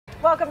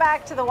Welcome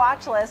back to the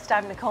Watch List.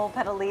 I'm Nicole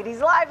Petalides,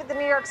 live at the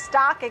New York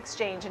Stock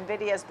Exchange.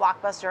 Nvidia's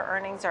blockbuster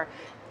earnings are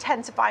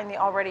intensifying the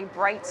already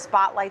bright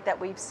spotlight that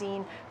we've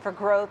seen for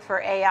growth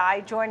for AI.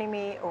 Joining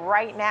me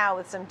right now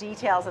with some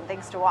details and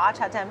things to watch,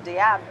 Hatem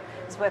Dhiab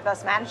is with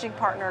us, managing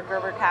partner at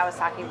Gerber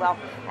Kawasaki Wealth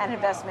and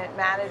Investment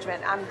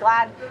Management. I'm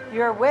glad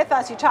you're with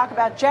us. You talk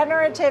about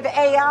generative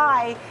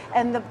AI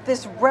and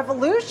this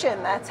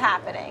revolution that's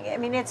happening. I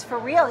mean, it's for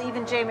real.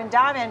 Even Jamie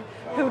Dimon,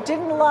 who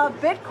didn't love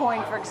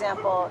Bitcoin, for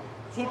example,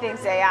 he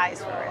thinks AI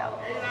is for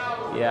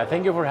real. Yeah,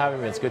 thank you for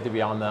having me. It's good to be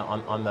on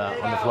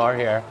the floor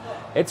here.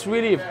 It's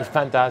really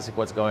fantastic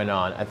what's going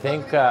on. I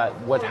think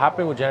what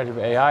happened with generative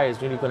AI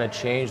is really going to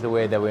change the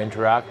way that we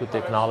interact with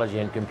technology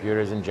and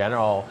computers in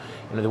general.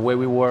 You know, the way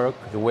we work,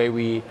 the way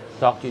we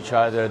talk to each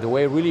other, the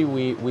way really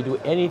we do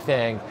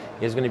anything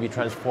is going to be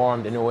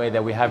transformed in a way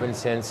that we haven't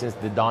seen since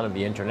the dawn of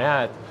the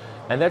internet.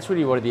 And that's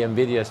really where the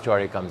Nvidia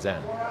story comes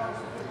in.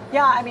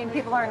 Yeah, I mean,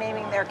 people are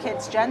naming their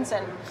kids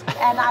Jensen,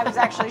 and I was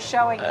actually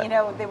showing,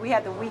 that we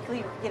had the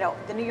weekly,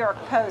 the New York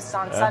Post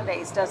on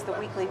Sundays does the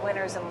weekly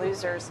winners and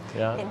losers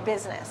in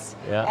business,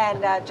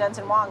 and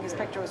Jensen Huang, his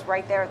picture was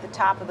right there at the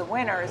top of the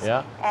winners,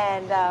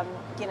 and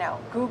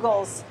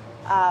Google's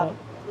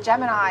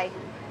Gemini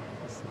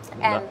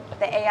and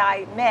the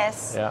AI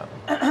miss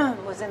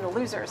was in the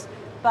losers.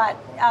 But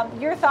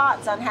your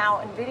thoughts on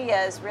how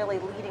Nvidia is really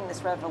leading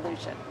this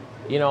revolution?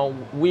 You know,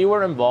 we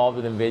were involved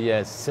with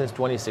Nvidia since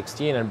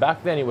 2016, and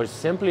back then it was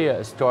simply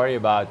a story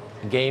about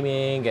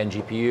gaming and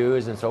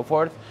GPUs and so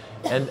forth.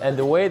 And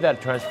the way that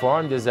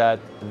transformed is that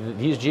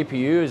these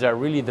GPUs are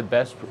really the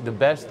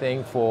best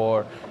thing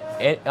for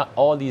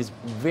all these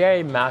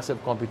very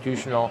massive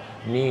computational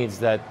needs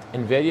that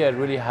Nvidia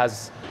really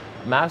has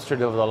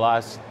mastered over the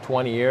last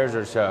 20 years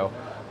or so.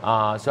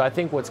 So I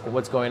think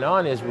what's going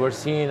on is we're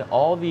seeing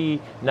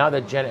now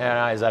that Gen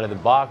AI is out of the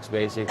box,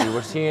 basically,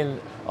 we're seeing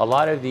a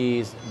lot of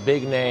these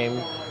big name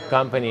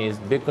companies,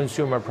 big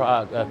consumer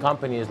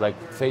companies like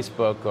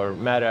Facebook or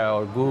Meta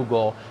or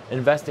Google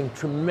investing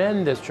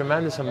tremendous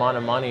amount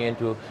of money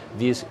into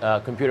these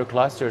computer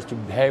clusters to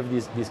have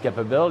these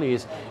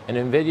capabilities, and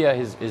Nvidia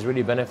is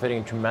really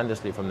benefiting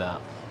tremendously from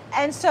that.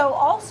 And so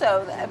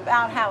also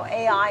about how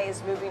AI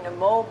is moving to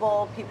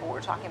mobile, people were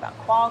talking about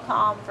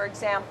Qualcomm, for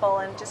example,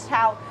 and just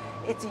how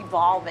it's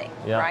evolving,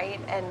 right?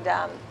 And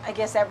I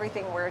guess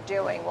everything we're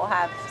doing will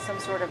have some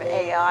sort of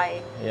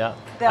AI.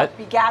 They'll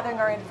be gathering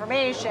our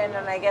information,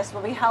 and I guess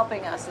will be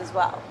helping us as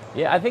well.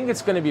 Yeah, I think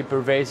it's going to be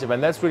pervasive,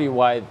 and that's really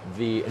why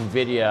the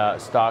Nvidia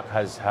stock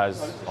has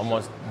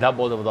almost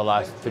doubled over the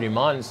last 3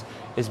 months,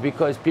 is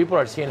because people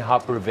are seeing how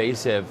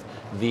pervasive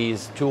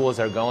these tools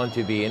are going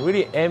to be in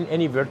really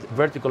any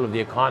vertical of the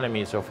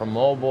economy. So from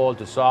mobile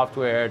to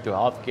software to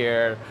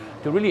healthcare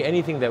to really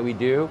anything that we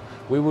do,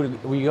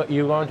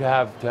 you're going to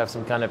have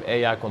some kind of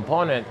AI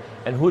component,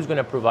 and who's going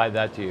to provide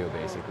that to you,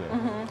 basically?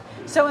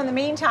 So in the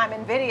meantime,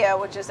 Nvidia,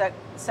 which is at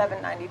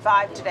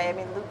 $795 today, I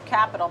mean, Loop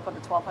Capital put a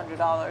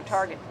 $1,200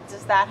 target.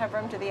 Does that have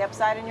room to the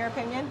upside, in your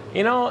opinion?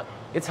 You know,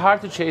 it's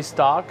hard to chase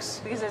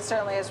stocks. Because it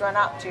certainly has run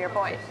up, to your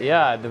point.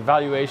 Yeah, the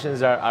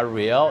valuations are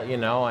real,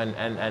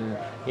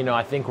 and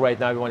I think right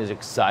now everyone is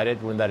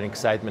excited. We're in that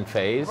excitement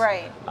phase.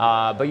 Right.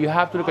 But you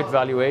have to look at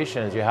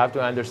valuations. You have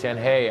to understand,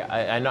 hey,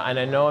 I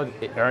know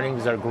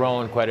earnings are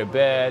growing quite a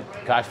bit,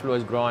 cash flow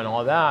is growing,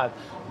 all that.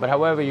 But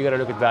however, you got to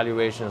look at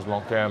valuations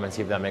long term and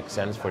see if that makes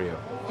sense for you.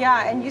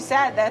 Yeah, and you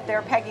said that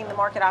they're pegging the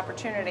market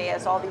opportunity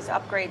as all these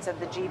upgrades of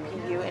the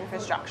GPU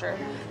infrastructure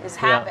is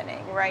happening,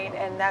 right?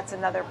 And that's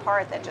another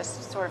part that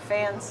just sort of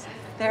fans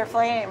their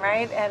flame,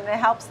 right? And it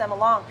helps them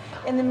along.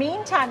 In the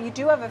meantime, you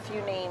do have a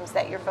few names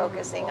that you're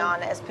focusing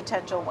on as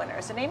potential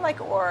winners. A name like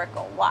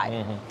Oracle,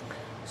 why?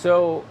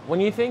 So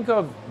when you think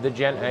of the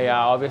Gen AI,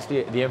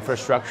 obviously the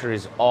infrastructure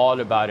is all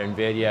about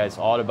Nvidia. It's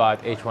all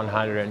about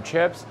H100 and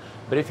chips.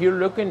 But if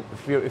you're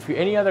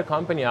any other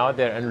company out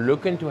there and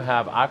looking to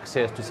have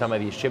access to some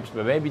of these chips,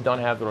 but maybe don't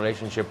have the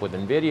relationship with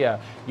Nvidia,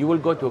 you will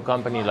go to a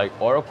company like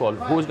Oracle,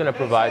 who's going to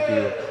provide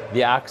you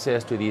the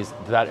access to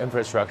that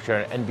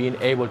infrastructure and being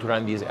able to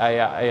run these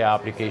AI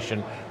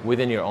application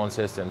within your own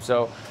system.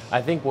 So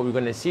I think what we're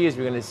going to see is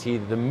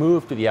the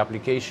move to the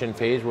application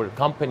phase where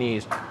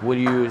companies will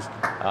use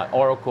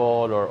Oracle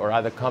or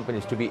other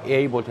companies to be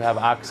able to have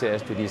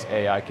access to these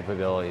AI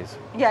capabilities.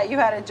 Yeah, you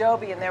had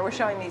Adobe in there. We're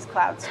showing these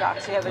cloud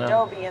stocks. You have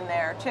Adobe in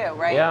there too,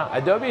 right? Yeah,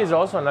 Adobe is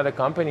also another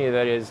company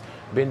that has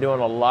been doing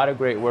a lot of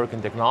great work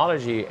in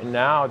technology. And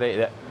now,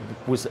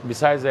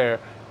 besides their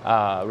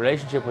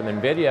relationship with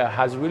Nvidia,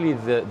 has really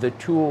the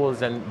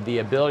tools and the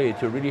ability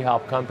to really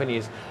help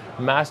companies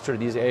master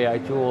these AI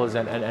tools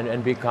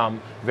and become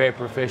very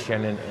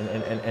proficient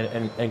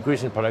in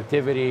increasing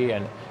productivity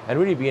and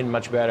really being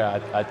much better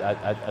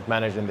at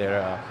managing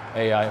their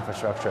AI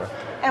infrastructure.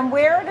 And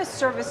where does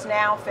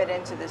ServiceNow fit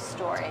into this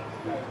story?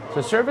 So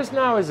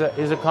ServiceNow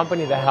is a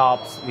company that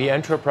helps the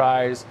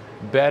enterprise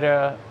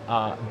better,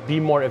 be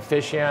more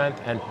efficient,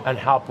 and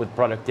help with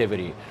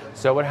productivity.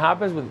 So what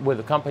happens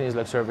with companies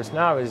like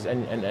ServiceNow is,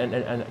 and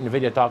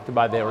Nvidia talked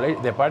about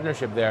their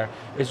partnership there,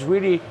 is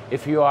really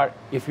if you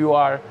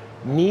are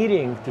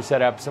needing to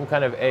set up some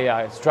kind of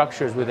AI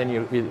structures within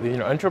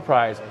your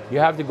enterprise, you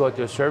have to go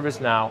to a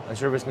ServiceNow, and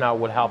ServiceNow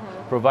will help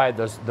provide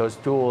those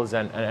tools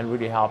and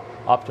really help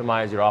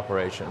optimize your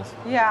operations.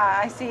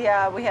 Yeah, I see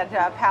we had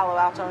Palo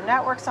Alto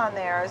Networks on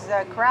there,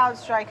 there's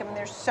CrowdStrike, I mean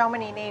there's so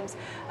many names.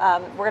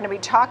 We're going to be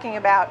talking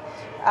about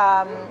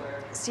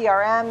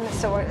CRM,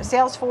 so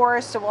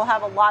Salesforce, so we'll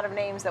have a lot of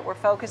names that we're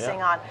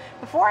focusing on.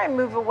 Before I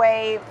move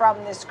away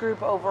from this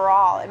group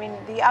overall, I mean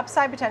the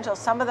upside potential,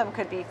 some of them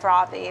could be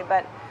frothy,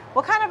 but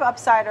what kind of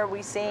upside are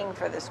we seeing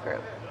for this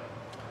group?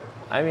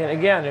 I mean,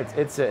 again,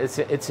 it's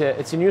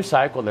a new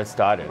cycle that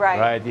started,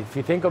 right? If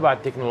you think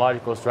about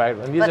technological strike,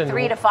 and but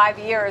 3 to 5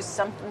 years,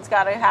 something's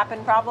got to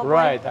happen, probably.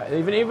 Right,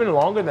 even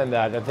longer than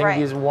that. I think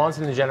these once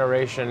in a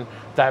generation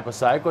type of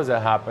cycles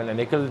that happen, and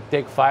they could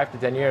take 5 to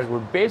 10 years. We're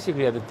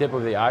basically at the tip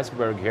of the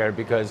iceberg here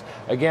because,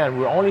 again,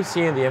 we're only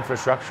seeing the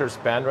infrastructure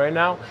spend right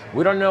now.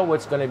 We don't know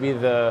what's going to be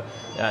the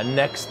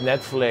next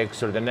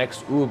Netflix or the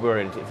next Uber.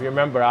 And if you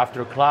remember,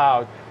 after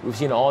cloud, we've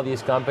seen all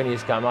these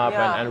companies come up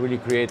and really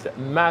create a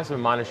massive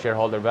amount of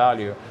shareholder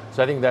value.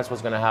 So I think that's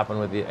what's going to happen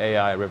with the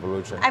AI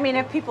revolution. I mean,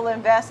 if people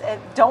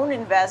don't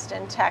invest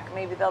in tech,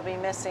 maybe they'll be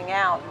missing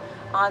out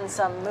on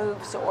some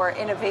moves or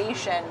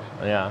innovation,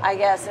 I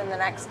guess, in the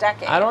next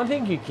decade. I don't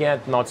think you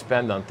can't not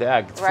spend on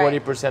tech. It's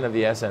 40% of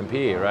the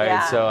S&P, right?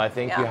 Yeah. So I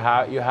think you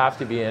have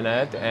to be in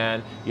it,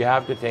 and you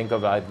have to think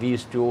about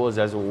these tools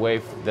as a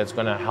way that's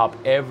going to help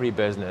every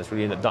business.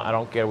 Really, I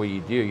don't care what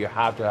you do. You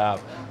have to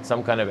have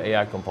some kind of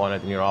AI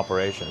component in your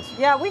operations.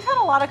 Yeah, we've had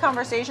a lot of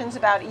conversations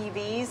about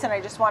EVs, and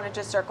I just wanted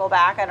to circle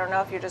back. I don't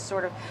know if you're just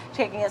sort of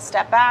taking a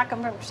step back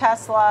from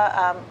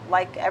Tesla,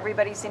 like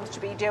everybody seems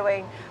to be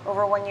doing.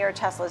 Over 1 year,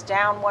 Tesla's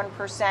down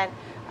 1%.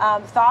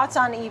 Thoughts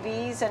on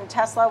EVs and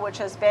Tesla, which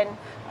has been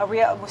a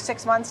real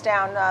 6 months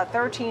down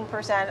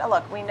 13%.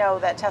 Look, we know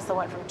that Tesla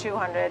went from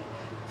 300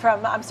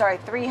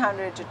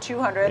 to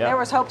 200. There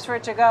was hopes for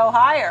it to go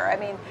higher. I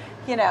mean,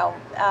 you know,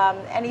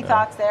 any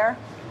thoughts there?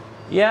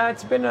 Yeah,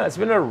 it's been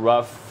a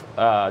rough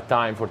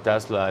time for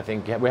Tesla. I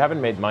think we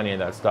haven't made money in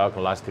that stock in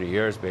the last 3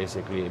 years,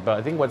 basically. But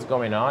I think what's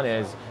going on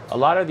is a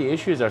lot of the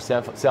issues are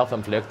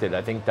self-inflicted.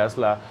 I think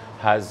Tesla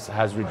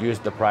has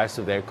reduced the price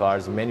of their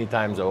cars many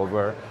times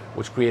over,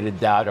 which created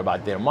doubt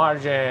about their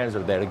margins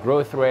or their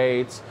growth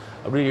rates.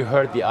 It really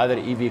hurt the other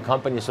EV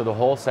companies, so the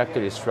whole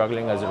sector is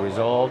struggling as a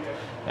result.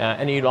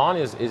 And Elon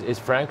is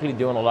frankly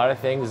doing a lot of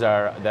things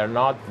that are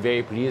not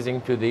very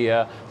pleasing to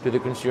the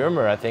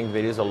consumer. I think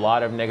there is a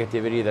lot of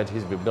negativity that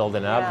he's been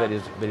building up that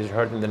is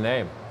hurting the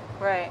name.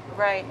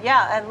 Right.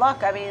 Yeah, and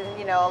look, I mean,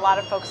 you know, a lot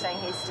of folks saying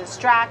he's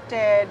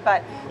distracted,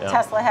 but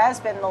Tesla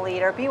has been the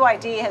leader.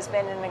 BYD has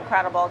been an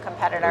incredible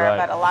competitor,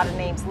 but a lot of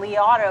names, Li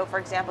Auto, for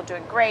example,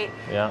 doing great.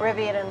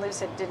 Rivian and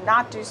Lucid did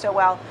not do so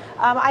well.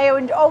 I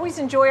always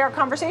enjoy our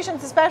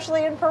conversations,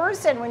 especially in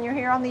person when you're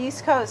here on the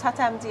East Coast.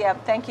 Hatem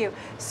Dhiab, thank you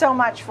so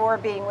much for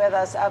being with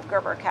us of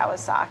Gerber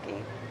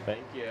Kawasaki.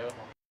 Thank you.